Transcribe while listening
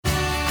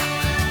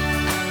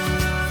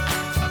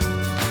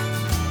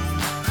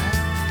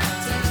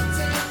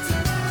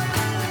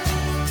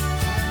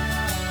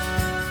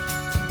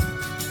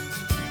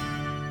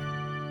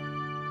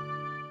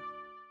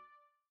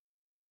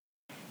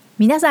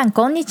皆さん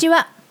こんにち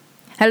は。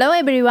 Hello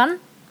everyone。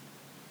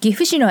 岐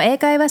阜市の英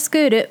会話スク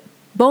ール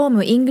ボー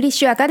ムイングリッ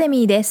シュアカデ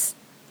ミーです。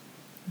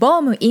ボ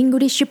ームイング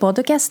リッシュポッ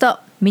ドキャスト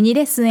ミニ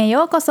レッスンへ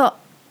ようこそ。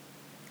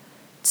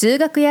通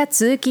学や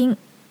通勤、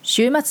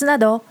週末な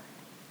ど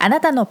あ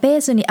なたのペ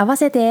ースに合わ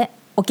せて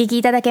お聞き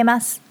いただけ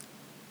ます。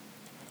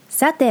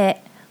さ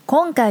て、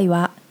今回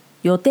は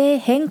予定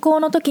変更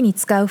の時に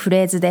使うフ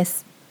レーズで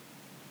す。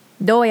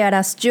どうや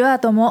らスチュアー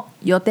トも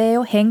予定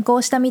を変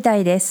更したみた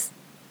いです。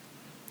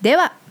で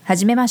は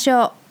始めまし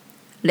ょ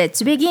う。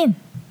 Let's begin.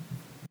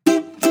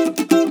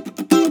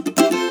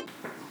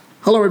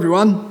 Hello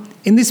everyone.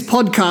 In this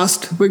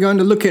podcast, we're going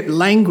to look at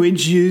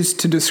language used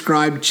to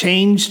describe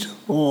changed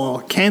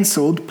or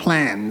cancelled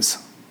plans.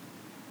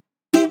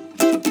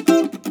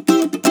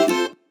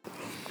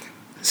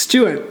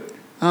 Stuart,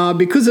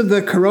 because of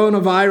the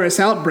coronavirus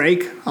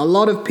outbreak, a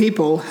lot of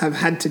people have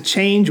had to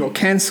change or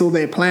cancel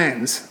their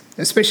plans,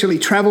 especially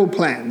travel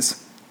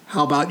plans.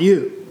 How about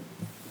you?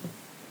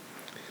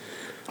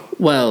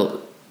 Well,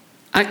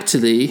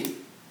 actually,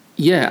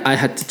 I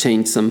had to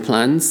change some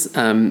plans.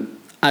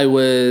 I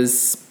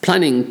was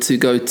planning to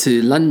go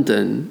to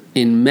London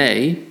in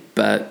May,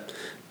 but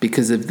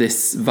because of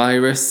this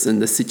virus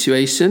and the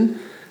situation,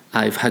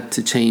 I've had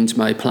to change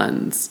my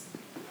plans.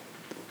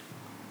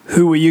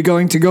 Who were you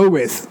going to go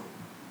with?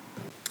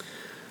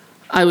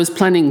 I was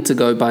planning to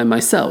go by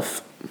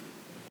myself.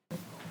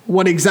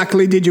 What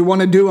exactly did you want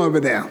to do over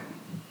there?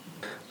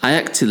 I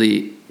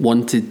actually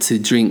wanted to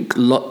drink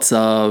lots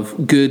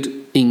of good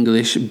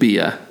English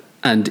beer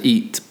and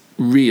eat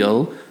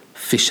real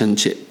fish and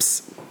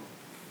chips.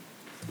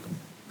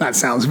 That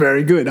sounds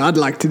very good. I'd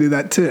like to do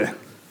that too.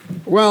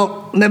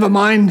 Well, never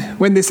mind.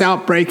 When this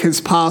outbreak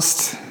has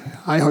passed,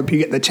 I hope you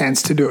get the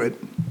chance to do it.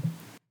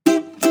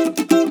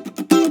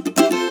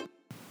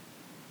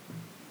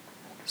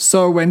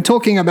 So when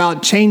talking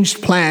about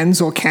changed plans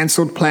or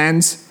cancelled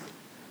plans,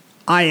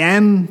 I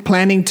am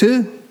planning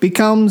to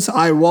becomes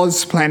I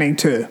was planning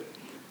to.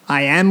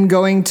 I am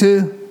going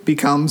to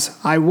becomes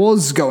I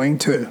was going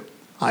to.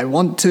 I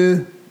want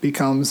to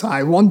becomes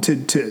I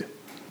wanted to.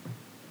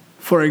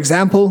 For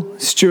example,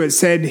 Stuart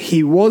said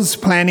he was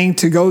planning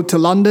to go to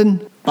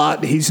London,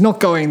 but he's not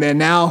going there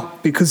now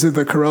because of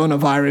the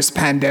coronavirus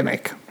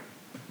pandemic.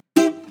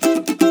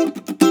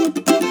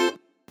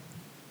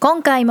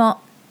 今回も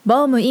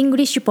ボームイング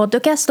リッシュポッ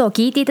ドキャストを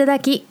聞いていただ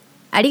き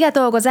ありが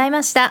とうござい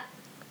ました。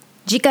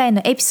次回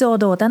のエピソー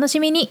ドをお楽し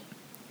みに。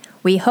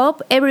 We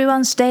hope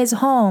everyone stays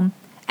home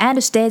and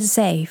stays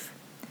safe.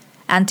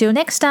 Until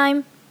next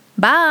time,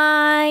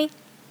 bye!